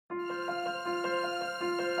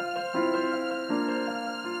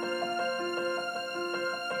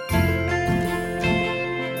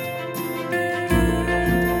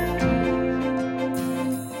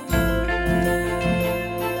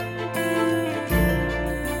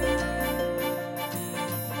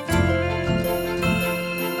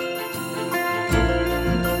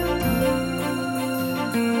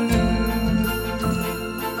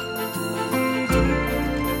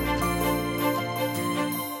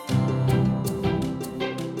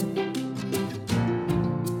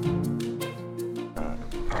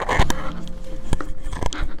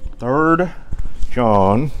3rd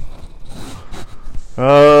John.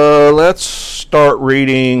 Let's start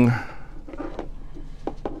reading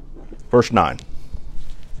verse 9.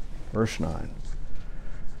 Verse 9.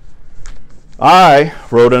 I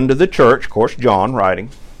wrote unto the church, of course John writing,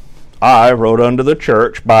 I wrote unto the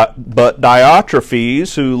church, but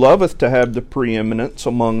Diotrephes, who loveth to have the preeminence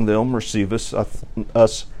among them, receiveth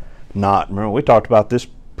us not. Remember, we talked about this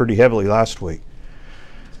pretty heavily last week.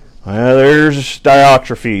 Well, there's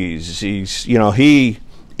Diotrephes. He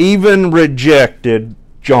even rejected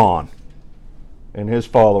John and his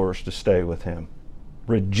followers to stay with him.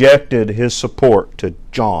 Rejected his support to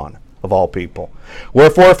John, of all people.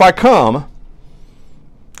 Wherefore, if I come,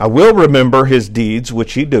 I will remember his deeds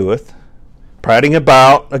which he doeth, prating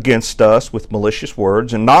about against us with malicious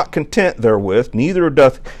words, and not content therewith, neither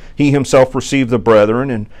doth he himself receive the brethren,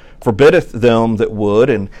 and forbiddeth them that would,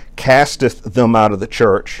 and casteth them out of the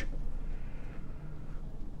church.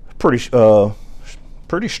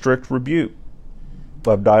 Pretty strict rebuke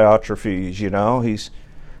of Diotrephes. He's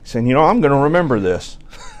saying, I'm going to remember this.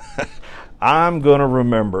 I'm going to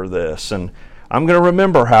remember this, and I'm going to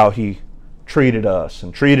remember how he treated us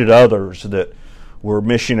and treated others that were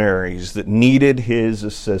missionaries that needed his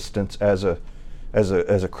assistance as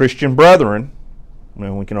a Christian brethren.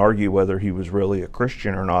 We can argue whether he was really a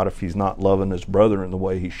Christian or not if he's not loving his brethren the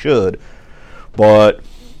way he should. But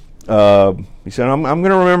he said, I'm going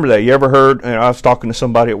to remember that. You ever heard, I was talking to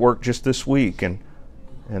somebody at work just this week, and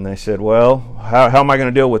they said, well, how am I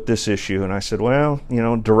going to deal with this issue? And I said, well,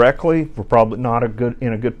 directly, we're probably not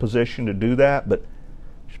in a good position to do that, but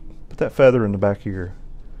put that feather in the back of your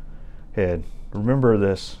head. Remember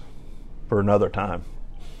this for another time.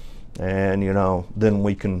 And, then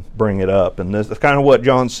we can bring it up. And that's kind of what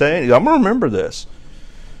John's saying. I'm going to remember this.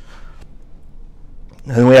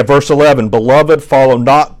 And then we have verse 11. Beloved, follow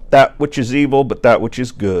not that which is evil, but that which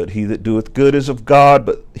is good. He that doeth good is of God,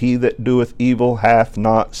 but he that doeth evil hath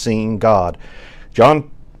not seen God.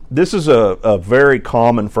 John, this is a very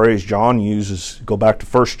common phrase John uses. Go back to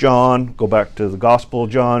 1 John, go back to the Gospel of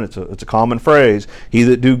John. It's a common phrase. He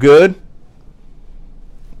that do good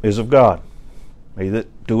is of God. He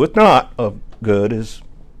that doeth not of good is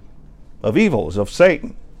of evil, is of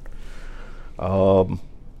Satan.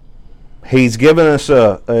 He's given us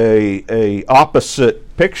a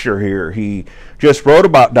opposite picture here. He just wrote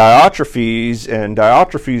about Diotrephes, and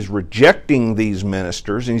Diotrephes rejecting these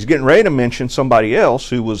ministers, and he's getting ready to mention somebody else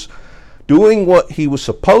who was doing what he was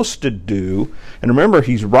supposed to do. And remember,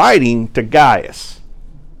 he's writing to Gaius.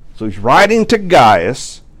 So he's writing to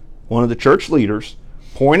Gaius, one of the church leaders,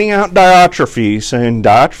 pointing out Diotrephes, saying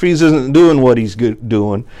Diotrephes isn't doing what he's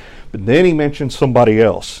doing. But then he mentions somebody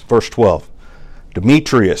else. Verse 12.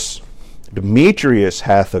 Demetrius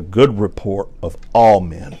hath a good report of all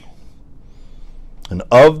men, and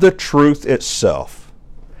of the truth itself.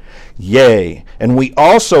 Yea, and we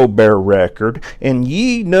also bear record, and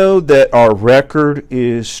ye know that our record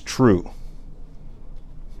is true.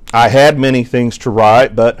 I had many things to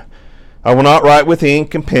write, but I will not write with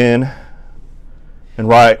ink and pen,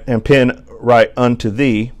 and pen write unto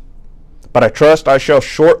thee. But I trust I shall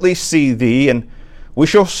shortly see thee, and we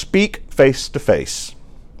shall speak face to face.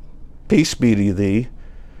 Peace be to thee.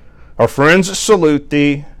 Our friends salute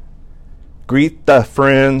thee. Greet thy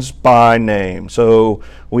friends by name. So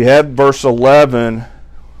we have verse 11,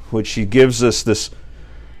 which he gives us this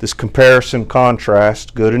comparison,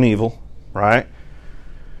 contrast, good and evil, right?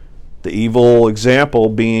 The evil example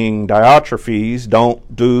being Diotrephes.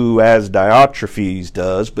 Don't do as Diotrephes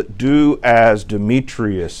does, but do as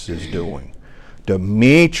Demetrius is doing.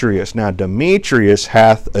 Demetrius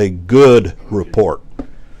hath a good report.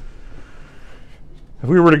 If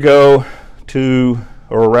we were to go to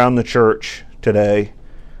or around the church today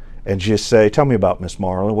and just say, tell me about Miss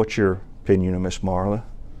Marla. What's your opinion of Miss Marla?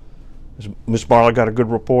 Has Miss Marla got a good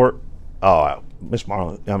report? Oh, Miss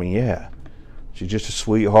Marla, yeah. She's just a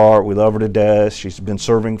sweetheart. We love her to death. She's been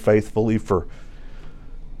serving faithfully for,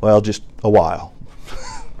 just a while.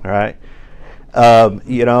 All right?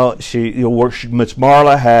 Miss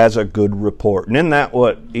Marla has a good report. And isn't that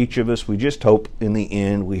what each of us, we just hope in the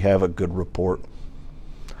end we have a good report.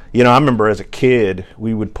 I remember as a kid,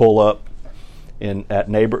 we would pull up at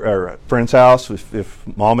a friend's house if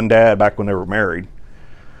mom and dad, back when they were married,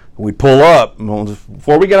 we'd pull up, and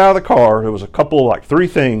before we got out of the car, there was a couple, 3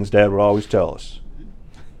 things Dad would always tell us.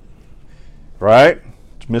 Right?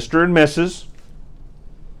 It's Mr. and Mrs.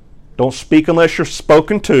 Don't speak unless you're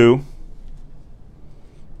spoken to.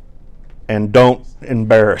 And don't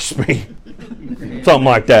embarrass me. Something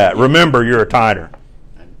like that. Remember, you're a tiner.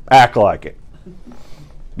 Act like it.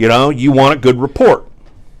 You want a good report.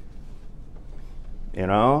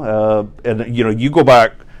 And you go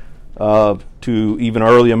back to even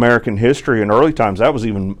early American history and early times, that was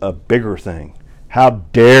even a bigger thing. How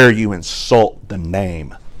dare you insult the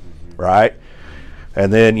name, right?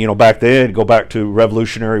 And then, back then, go back to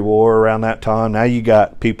Revolutionary War around that time. Now you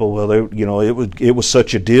got people, it was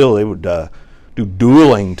such a deal. They would do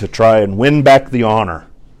dueling to try and win back the honor,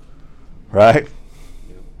 right?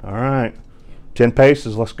 All right, 10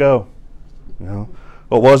 paces, let's go.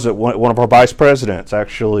 What was it? One of our vice presidents,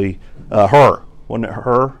 actually, her. Wasn't it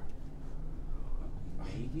her?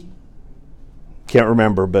 Maybe. Can't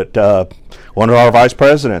remember, but one of our vice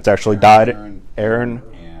presidents actually died. Aaron.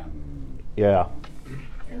 Yeah.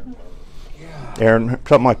 Aaron,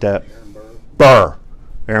 something like that.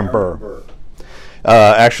 Aaron Burr.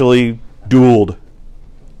 Actually dueled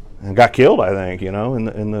and got killed, I think,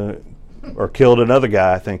 or killed another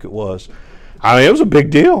guy, I think it was. I mean, it was a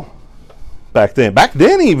big deal back then. Back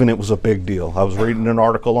then, even, it was a big deal. I was reading an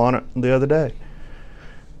article on it the other day.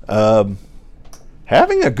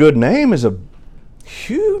 Having a good name is a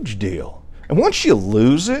huge deal. And once you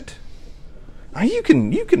lose it, you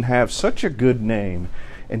can have such a good name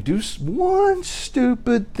and do one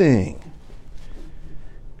stupid thing,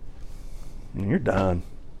 and you're done.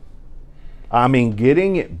 I mean,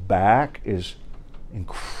 getting it back is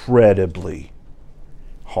incredibly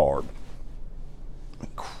hard.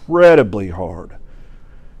 Incredibly hard.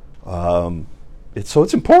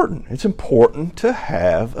 It's important. It's important to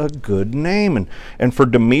have a good name. And for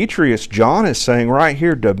Demetrius, John is saying right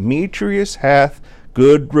here, Demetrius hath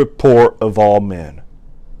good report of all men.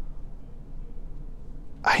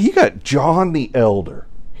 You got John the Elder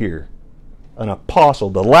here, an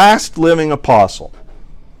apostle, the last living apostle.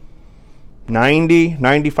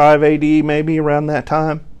 95 AD, maybe around that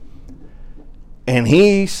time. And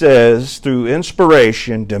he says, through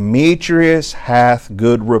inspiration, Demetrius hath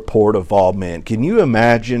good report of all men. Can you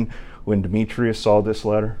imagine when Demetrius saw this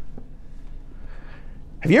letter?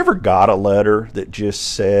 Have you ever got a letter that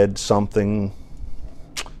just said something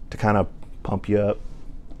to kind of pump you up?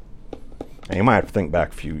 And you might have to think back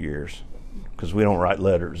a few years, because we don't write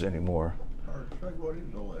letters anymore.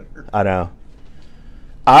 I know.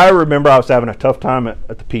 I remember I was having a tough time at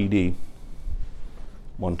the PD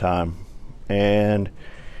one time. And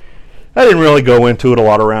I didn't really go into it a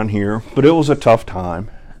lot around here, but it was a tough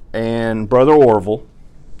time. And Brother Orville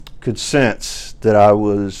could sense that I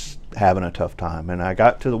was having a tough time. And I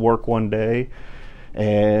got to the work one day,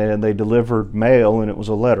 and they delivered mail, and it was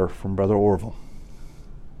a letter from Brother Orville.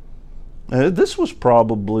 This was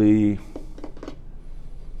probably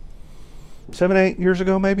 7, 8 years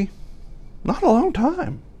ago, maybe. Not a long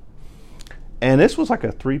time. And this was like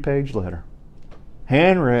a 3-page letter.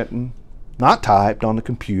 Handwritten, not typed on the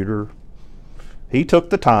computer. He took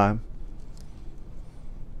the time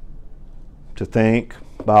to think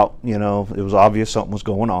about, it was obvious something was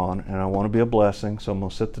going on, and I want to be a blessing, so I'm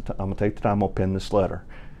going to take the time, I'm going to pen this letter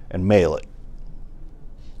and mail it.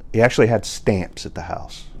 He actually had stamps at the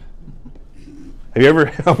house. Have you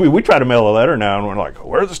ever, we try to mail a letter now, and we're like,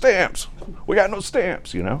 where are the stamps? We got no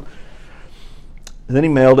stamps, And then he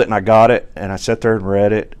mailed it, and I got it, and I sat there and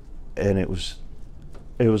read it, and it was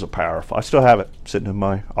a powerful. I still have it sitting in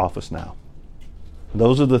my office now.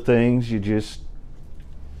 Those are the things it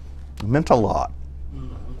meant a lot.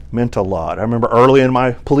 Meant a lot. I remember early in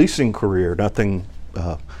my policing career, nothing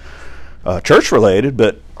church related,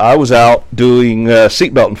 but I was out doing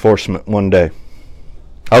seatbelt enforcement one day.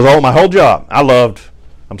 My whole job. I loved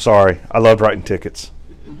writing tickets.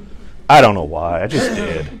 I don't know why. I just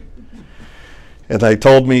did. And they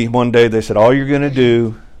told me one day, they said, all you're going to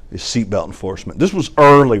do is seatbelt enforcement. This was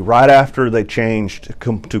early, right after they changed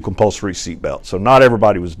to compulsory seatbelt. So not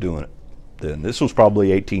everybody was doing it then. This was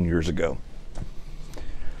probably 18 years ago.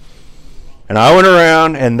 And I went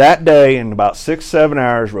around, and that day, in about 6-7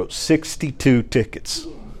 hours, wrote 62 tickets,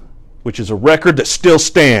 which is a record that still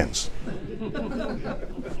stands.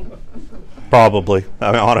 Probably,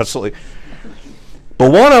 honestly.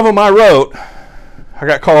 But one of them I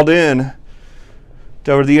got called in.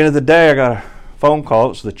 Over the end of the day, I got a phone call. It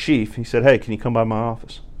was the chief. He said, hey, can you come by my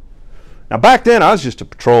office? Now, back then, I was just a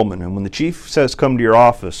patrolman, and when the chief says come to your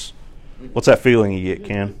office, what's that feeling you get,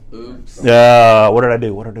 Ken? Oops. What did I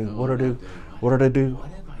do? What did I do? What did I do? What have I done?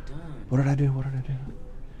 What did I do?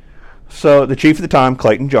 So the chief at the time,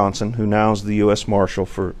 Clayton Johnson, who now is the U.S. Marshal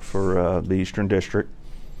for the Eastern District,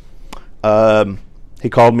 he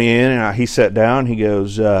called me in, and he sat down. He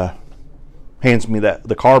goes, hands me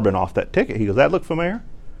the carbon off that ticket. He goes, that look familiar?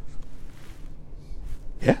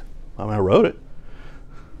 Yeah, I wrote it.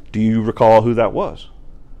 Do you recall who that was?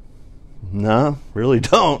 No, really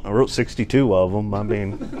don't. I wrote 62 of them.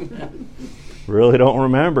 really don't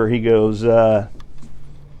remember. He goes, that's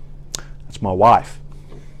my wife.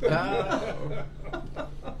 Well,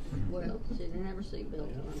 she didn't have her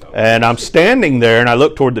seatbelt on. And I'm standing there, and I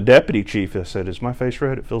look toward the deputy chief. I said, is my face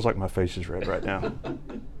red? It feels like my face is red right now.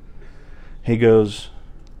 He goes,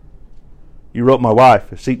 you wrote my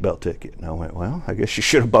wife a seatbelt ticket. And I went, well, I guess you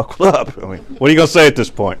should have buckled up. I mean, what are you going to say at this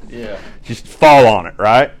point? Yeah. Just fall on it,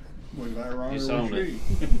 right? Was that wrong? It's Or on was it.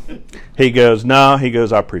 she? He goes, no. He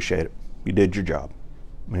goes, I appreciate it. You did your job.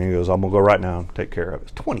 And he goes, I'm going to go right now and take care of it.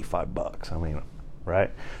 It's $25. I mean,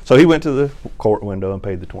 right? So he went to the court window and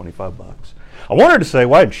paid the $25. I wanted to say,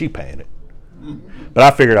 why isn't she paying it? But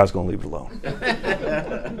I figured I was going to leave it alone.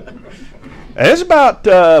 And it's about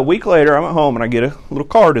a week later, I'm at home, and I get a little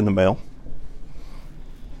card in the mail.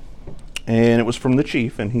 And it was from the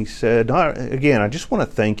chief, and he said, again, I just want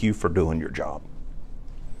to thank you for doing your job.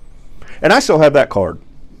 And I still have that card,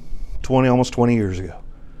 almost 20 years ago.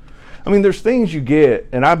 I mean, there's things you get,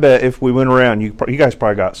 and I bet if we went around, you guys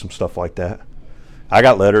probably got some stuff like that. I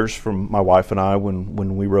got letters from my wife and I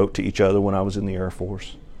when we wrote to each other when I was in the Air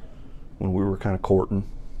Force, when we were kind of courting.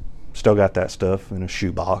 Still got that stuff in a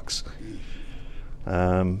shoebox.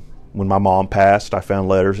 When my mom passed, I found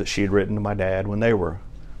letters that she had written to my dad when they were,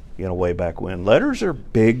 way back when. Letters are a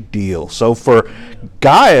big deal. So for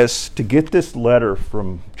Gaius to get this letter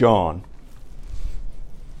from John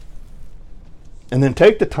and then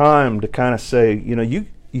take the time to kind of say,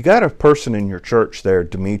 you got a person in your church there,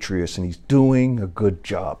 Demetrius, and he's doing a good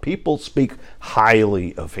job. People speak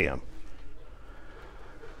highly of him.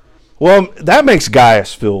 Well, that makes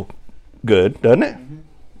Gaius feel good, doesn't it?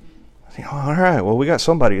 All right, well, we got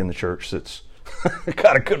somebody in the church that's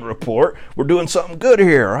got a good report. We're doing something good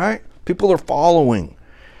here, right? People are following.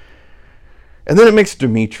 And then it makes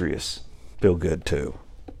Demetrius feel good too.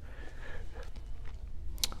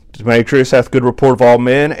 Demetrius hath good report of all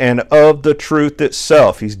men and of the truth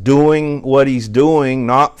itself. He's doing what he's doing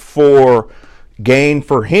not for gain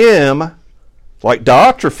for him, like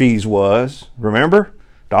Diotrephes was. Remember?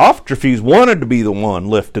 Diotrephes wanted to be the one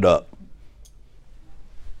lifted up.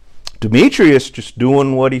 Demetrius just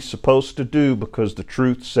doing what he's supposed to do because the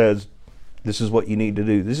truth says this is what you need to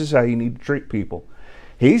do. This is how you need to treat people.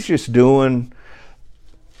 He's just doing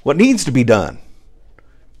what needs to be done.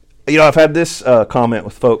 I've had this comment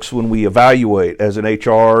with folks when we evaluate as an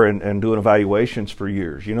HR and doing evaluations for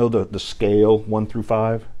years. The scale 1 through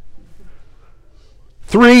 5?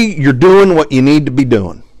 3, you're doing what you need to be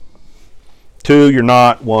doing. 2, you're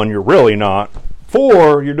not. 1, you're really not.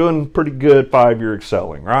 4, you're doing pretty good. 5, you're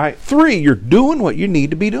excelling, right? 3, you're doing what you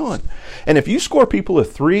need to be doing. And if you score people a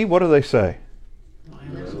 3, what do they say?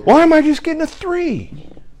 Why am I just getting a 3?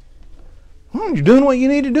 Well, you're doing what you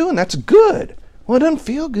need to do, and that's good. Well, it doesn't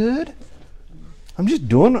feel good. I'm just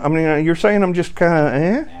doing, you're saying I'm just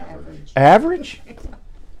kind of, Average?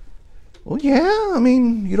 Well, yeah,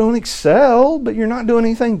 you don't excel, but you're not doing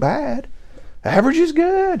anything bad. Average is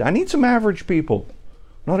good. I need some average people.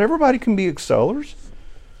 Not everybody can be excellers.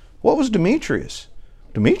 What was Demetrius?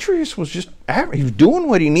 Demetrius was just average. He was doing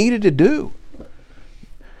what he needed to do.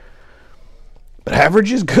 But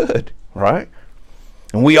average is good, right?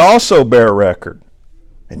 And we also bear record.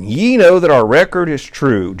 And ye know that our record is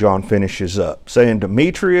true, John finishes up, saying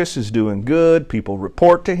Demetrius is doing good. People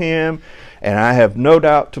report to him. And I have no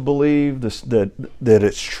doubt to believe that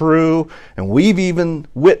it's true. And we've even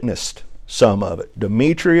witnessed some of it.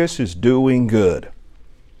 Demetrius is doing good.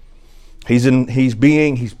 He's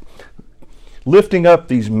lifting up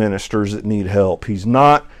these ministers that need help. He's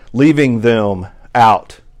not leaving them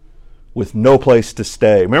out with no place to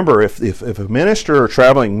stay. Remember, if a minister or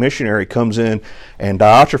traveling missionary comes in and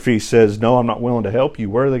Diotrephes says, no, I'm not willing to help you,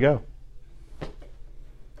 where do they go?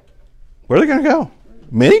 Where are they going to go?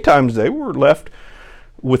 Many times they were left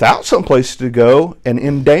without some place to go and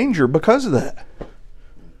in danger because of that.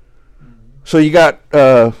 So you got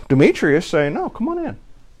Demetrius saying, no, come on in.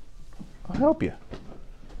 I'll help you.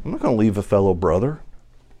 I'm not going to leave a fellow brother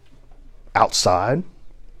outside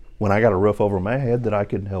when I got a roof over my head that I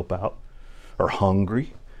can help out, or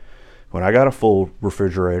hungry when I got a full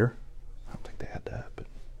refrigerator. I don't think they had that, but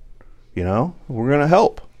we're going to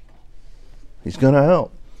help. He's going to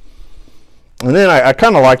help. And then I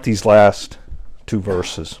kind of like these last 2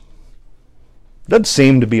 verses. Doesn't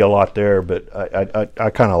seem to be a lot there, but I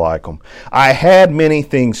kind of like them. I had many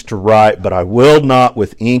things to write, but I will not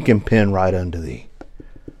with ink and pen write unto thee.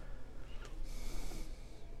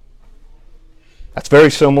 That's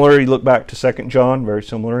very similar. You look back to 2 John, very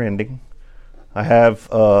similar ending. I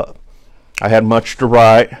had much to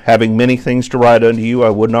write, having many things to write unto you. I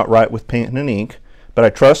would not write with pen and ink, but I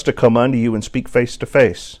trust to come unto you and speak face to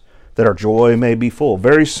face, that our joy may be full.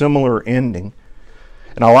 Very similar ending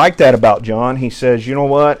And I like that about John. He says, you know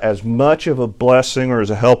what? As much of a blessing or as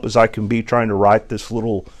a help as I can be trying to write this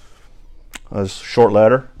little short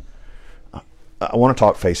letter, I want to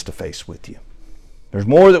talk face to face with you. There's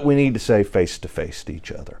more that we need to say face to face to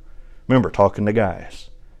each other. Remember, talking to Gaius.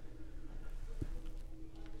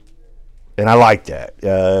 And I like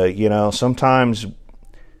that. Sometimes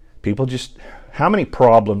people just, how many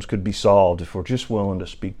problems could be solved if we're just willing to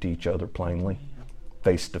speak to each other plainly,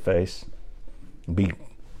 face to face? Be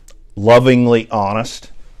lovingly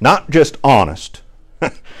honest. Not just honest,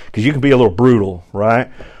 because you can be a little brutal, right?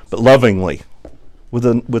 But lovingly, with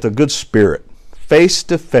a good spirit. Face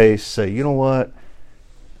to face, say, you know what?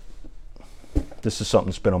 This is something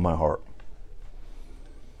that's been on my heart.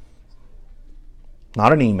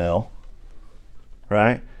 Not an email,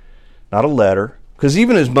 right? Not a letter. Because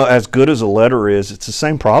even as good as a letter is, it's the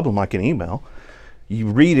same problem like an email. You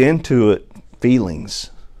read into it feelings.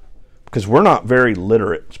 Because we're not very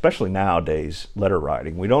literate, especially nowadays, letter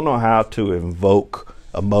writing. We don't know how to invoke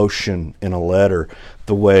emotion in a letter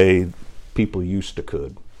the way people used to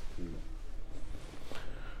could.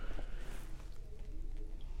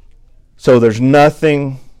 So there's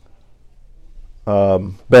nothing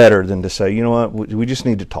better than to say, you know what, we just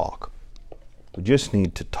need to talk. We just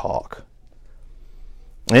need to talk.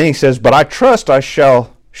 And he says, but I trust I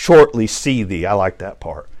shall shortly see thee. I like that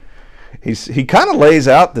part. He kind of lays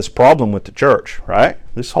out this problem with the church, right?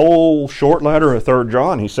 This whole short letter of 3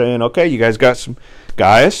 John, he's saying, okay, you guys got some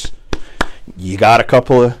guys, you got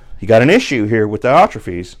an issue here with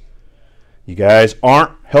Diotrephes. You guys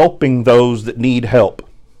aren't helping those that need help.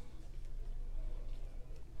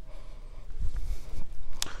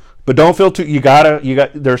 But don't feel too.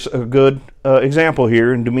 There's a good example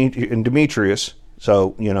here in Demetrius.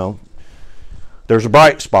 So there's a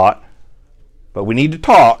bright spot, but we need to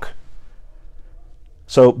talk.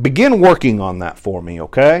 So begin working on that for me,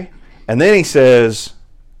 okay? And then he says,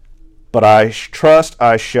 "But I trust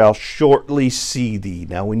I shall shortly see thee."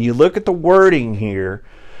 Now, when you look at the wording here,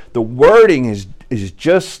 the wording is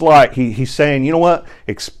just like he's saying, you know what?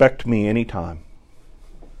 Expect me anytime.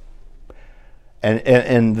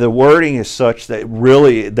 And the wording is such that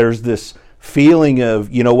really there's this feeling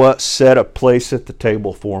of, you know what, set a place at the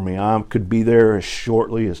table for me. I could be there as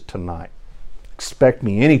shortly as tonight. Expect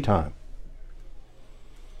me anytime.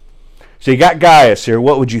 So you got Gaius here.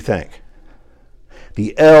 What would you think?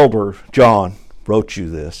 The elder John wrote you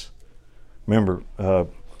this. Remember,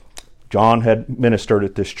 John had ministered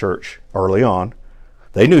at this church early on.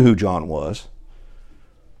 They knew who John was.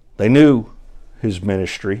 They knew his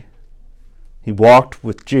ministry. He walked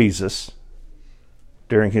with Jesus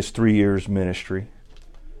during his 3 years ministry.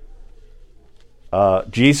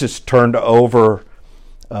 Jesus turned over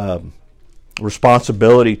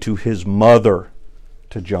responsibility to his mother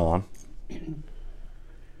to John.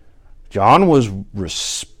 John was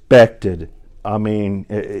respected. I mean,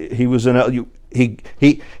 he was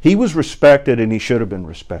he was respected, and he should have been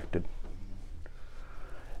respected.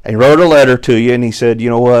 And he wrote a letter to you, and he said, you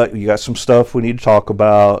know what, you got some stuff we need to talk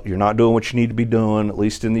about. You're not doing what you need to be doing, at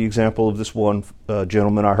least in the example of this one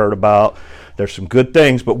gentleman I heard about. There's some good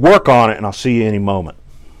things, but work on it, and I'll see you any moment.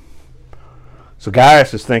 So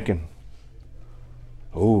Gaius is thinking,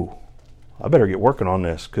 oh, I better get working on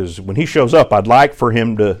this, because when he shows up, I'd like for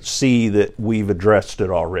him to see that we've addressed it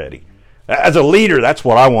already. As a leader, that's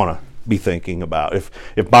what I want to be thinking about.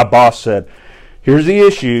 If my boss said, here's the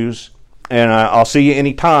issues, and I'll see you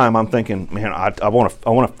anytime, I'm thinking, man, I want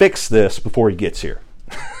to fix this before he gets here.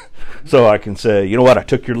 So I can say, you know what, I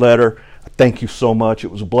took your letter. Thank you so much. It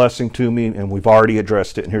was a blessing to me, and we've already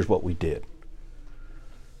addressed it, and here's what we did.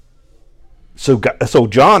 So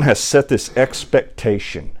John has set this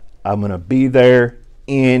expectation. I'm going to be there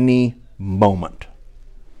any moment.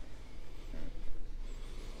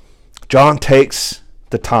 John takes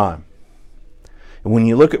the time. And when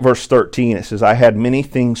you look at verse 13, it says, I had many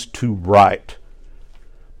things to write,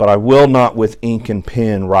 but I will not with ink and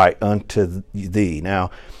pen write unto thee.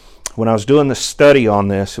 Now, when I was doing the study on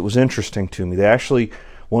this, it was interesting to me. They actually,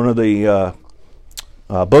 one of the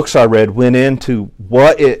books I read went into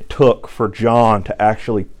what it took for John to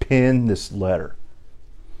actually pen this letter.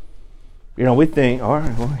 You know, we think, all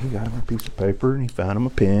right, well, he got him a piece of paper and he found him a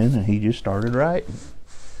pen and he just started writing.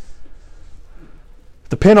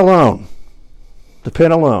 The pen alone.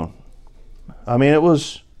 I mean, it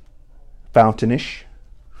was fountainish.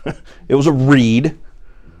 It was a reed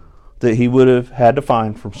that he would have had to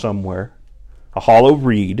find from somewhere. A hollow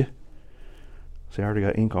reed. See, I already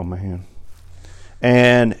got ink on my hand.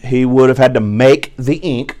 And he would have had to make the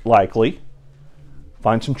ink, likely.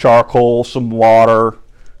 Find some charcoal, some water,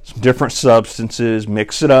 some different substances,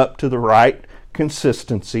 mix it up to the right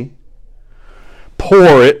consistency,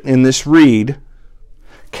 pour it in this reed,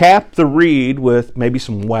 cap the reed with maybe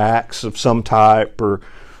some wax of some type or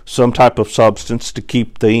some type of substance to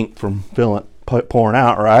keep the ink from pouring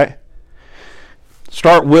out, right?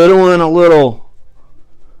 Start whittling a little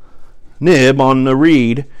nib on the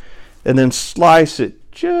reed and then slice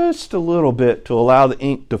it just a little bit to allow the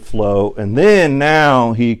ink to flow, and then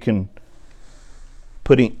now he can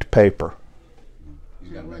put ink to paper.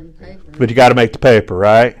 But you got to make the paper,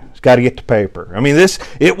 right? He's got to get the paper. I mean,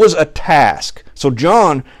 it was a task. So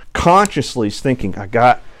John consciously is thinking,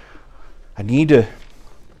 I need to,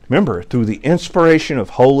 remember, through the inspiration of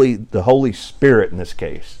the Holy Spirit in this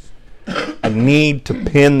case, I need to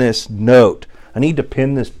pen this note. I need to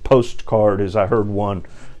pen this postcard, as I heard one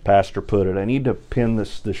pastor put it. I need to pen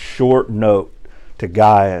this short note to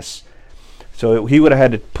Gaius. So he would have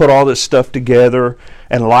had to put all this stuff together,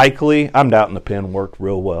 and likely, I'm doubting the pen worked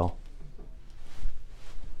real well.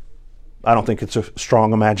 I don't think it's a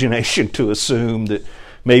strong imagination to assume that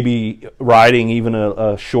maybe writing even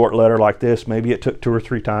a short letter like this, maybe it took 2 or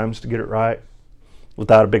 3 times to get it right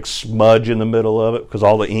without a big smudge in the middle of it because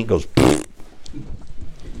all the ink goes.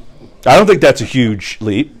 I don't think that's a huge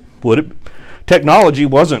leap, would it? Technology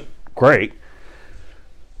wasn't great.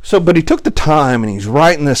 So, but he took the time and he's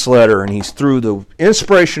writing this letter, and he's through the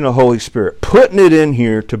inspiration of the Holy Spirit putting it in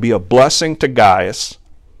here to be a blessing to Gaius,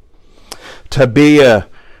 to be a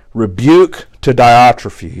rebuke to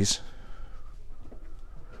Diotrephes,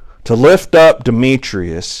 to lift up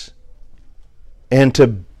Demetrius, and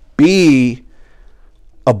to be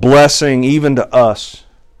a blessing even to us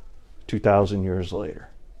 2,000 years later.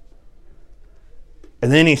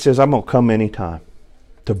 And then he says, I'm going to come anytime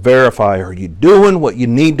to verify, are you doing what you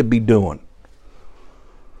need to be doing?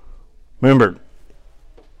 Remember,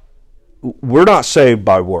 we're not saved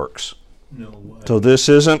by works. No way. So this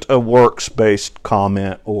isn't a works-based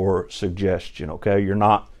comment or suggestion, okay? You're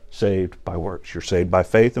not saved by works. You're saved by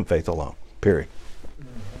faith and faith alone, period.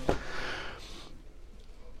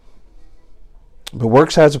 But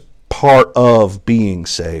works has a part of being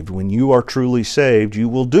saved. When you are truly saved, you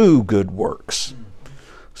will do good works.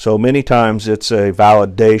 So many times it's a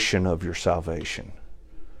validation of your salvation.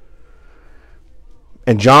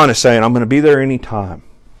 And John is saying, I'm going to be there any time.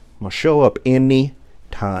 I'm going to show up any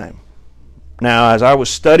time. Now, as I was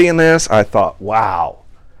studying this, I thought, wow,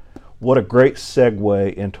 what a great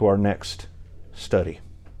segue into our next study.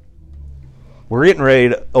 We're getting ready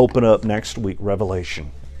to open up next week Revelation.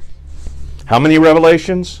 How many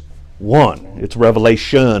revelations? 1. It's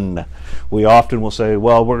Revelation. We often will say,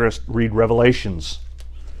 well, we're going to read Revelations.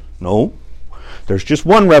 No, there's just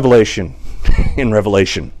one revelation in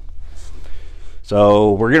Revelation.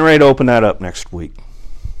 So we're getting ready to open that up next week.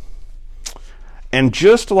 And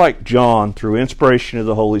just like John, through inspiration of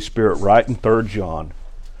the Holy Spirit, right in 3 John,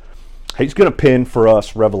 he's going to pen for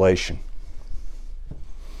us Revelation.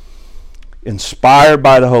 Inspired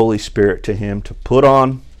by the Holy Spirit to him to put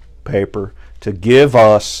on paper, to give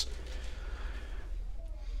us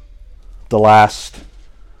the last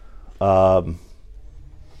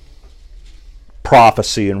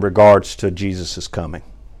prophecy in regards to Jesus' coming.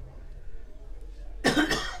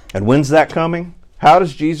 And when's that coming? How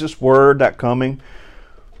does Jesus word that coming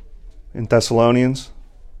in Thessalonians?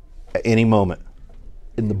 At any moment.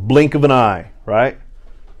 In the blink of an eye, right?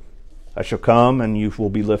 I shall come and you will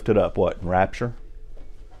be lifted up. What? In rapture?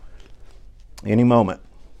 Any moment.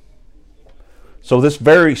 So this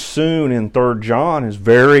very soon in 3 John is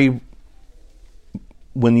very,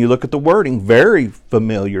 when you look at the wording, very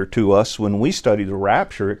familiar to us. When we study the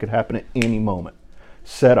rapture, it could happen at any moment.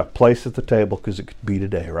 Set a place at the table because it could be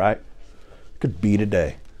today, right? It could be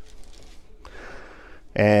today.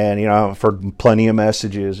 And, you know, I've heard plenty of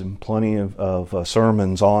messages and plenty of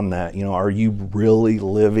sermons on that. You know, are you really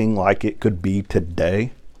living like it could be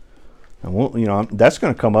today? And we'll, you know, that's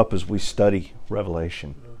going to come up as we study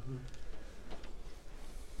Revelation.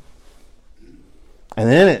 And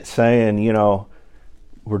then it's saying, you know,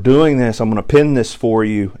 we're doing this, I'm going to pin this for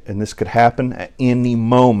you, and this could happen at any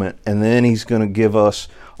moment. And then he's going to give us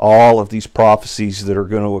all of these prophecies that are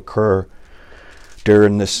going to occur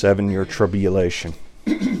during this 7-year tribulation.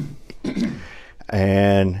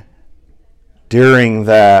 And during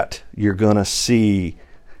that, you're going to see,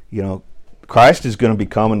 you know, Christ is going to be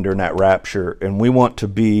coming during that rapture, and we want to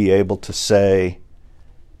be able to say,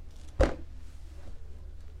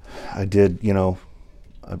 I did, you know,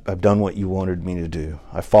 I've done what you wanted me to do.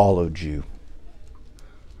 I followed you.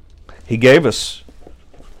 He gave us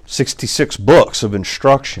 66 books of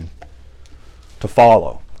instruction to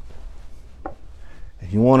follow.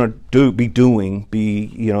 You want to be doing,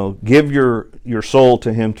 give your soul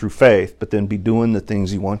to Him through faith, but then be doing the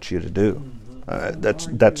things He wants you to do.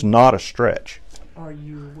 That's not a stretch. Are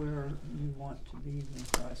you where you want to be when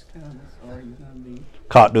Christ comes, or are you going to be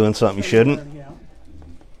Caught doing something you shouldn't? Yeah. Or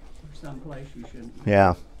someplace you shouldn't.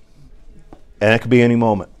 Yeah. And it could be any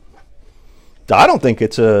moment. I don't think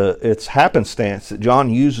it's happenstance that John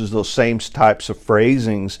uses those same types of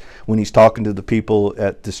phrasings when he's talking to the people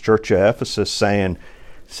at this church of Ephesus, saying,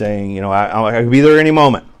 I could be there any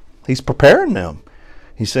moment. He's preparing them.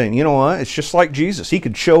 He's saying, you know what? It's just like Jesus. He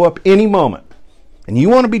could show up any moment. And you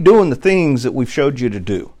want to be doing the things that we've showed you to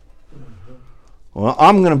do. Well,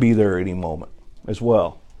 I'm going to be there any moment as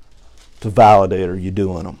well to validate, are you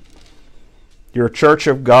doing them? You're a church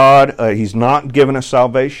of God. He's not giving us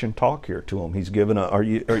salvation talk here to them. He's giving are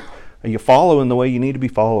you following the way you need to be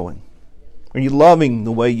following? Are you loving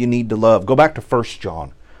the way you need to love? Go back to 1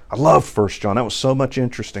 John. I love 1 John. That was so much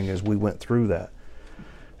interesting as we went through that.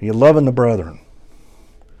 Are you loving the brethren?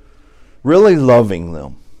 Really loving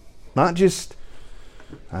them. Not just,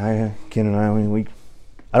 Ken and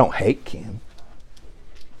I don't hate Ken.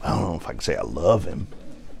 I don't know if I can say I love him.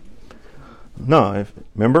 No,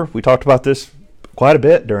 remember, we talked about this quite a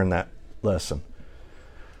bit during that lesson.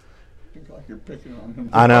 I think like you're picking on him.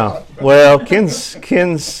 I know. Well, Ken's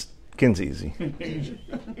easy.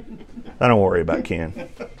 I don't worry about Ken.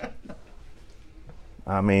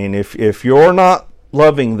 I mean, if you're not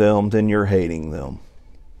loving them, then you're hating them.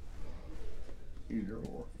 Either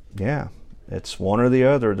or. Yeah, it's one or the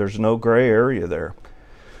other. There's no gray area there.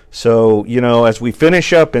 So, as we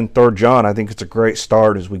finish up in 3 John, I think it's a great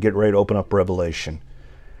start as we get ready to open up Revelation.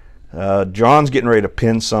 John's getting ready to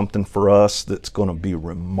pin something for us that's going to be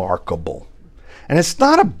remarkable. And it's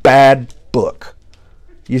not a bad book.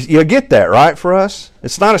 You get that, right, for us?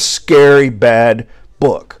 It's not a scary, bad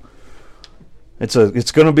book.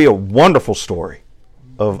 It's going to be a wonderful story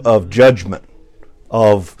of judgment,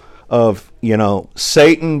 of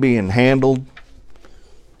Satan being handled,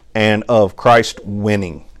 and of Christ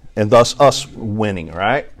winning. And thus us winning,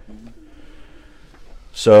 right?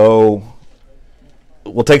 So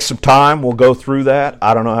we'll take some time. We'll go through that.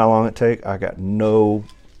 I don't know how long it takes. I got no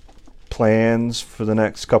plans for the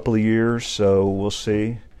next couple of years, so we'll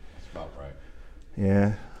see. That's about right.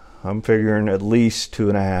 Yeah, I'm figuring at least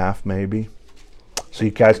 2.5, maybe. So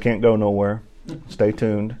you guys can't go nowhere. Stay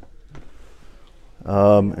tuned,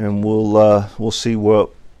 and we'll see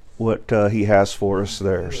what he has for us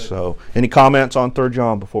there. So, any comments on 3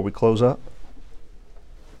 John before we close up?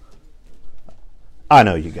 I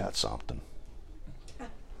know you got something.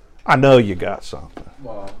 Well,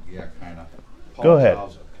 yeah, kind of. Go ahead.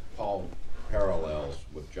 Paul parallels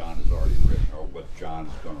what John has already written, or what John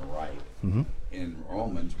is going to write in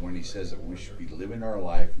Romans, when he says that we should be living our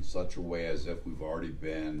life in such a way as if we've already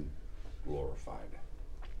been glorified.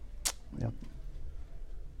 Yep.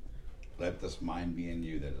 Let this mind be in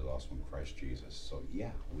you that is also in Christ Jesus. So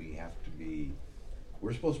yeah,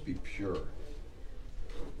 we're supposed to be pure.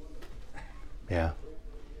 Yeah.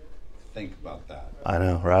 Think about that. I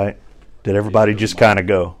know, right? Did everybody just kind of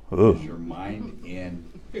go, ooh? Is your mind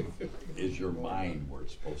where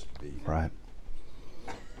it's supposed to be? Right.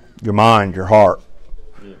 Your mind, your heart.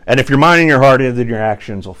 Yeah. And if your mind and your heart is, then your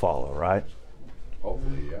actions will follow, right?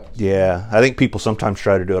 Hopefully, yes. Yeah. I think people sometimes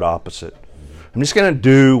try to do it opposite. I'm just going to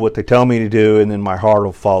do what they tell me to do, and then my heart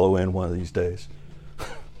will follow in one of these days.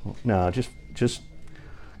 No, just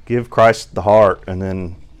give Christ the heart, and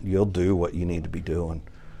then you'll do what you need to be doing.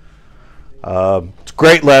 It's a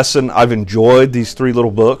great lesson. I've enjoyed these 3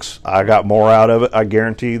 little books. I got more out of it, I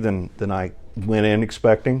guarantee, than I went in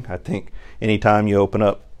expecting. I think anytime you open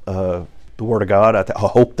up the Word of God, I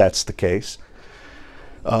hope that's the case.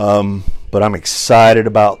 But I'm excited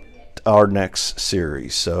about our next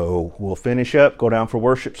series. So we'll finish up, go down for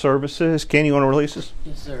worship services. Ken, you want to release us?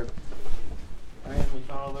 Yes, sir. Our Heavenly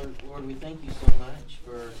Father, Lord, we thank you so much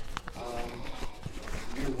for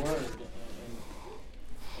your word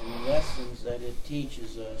and the lessons that it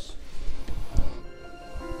teaches us.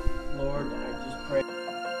 Lord, I just pray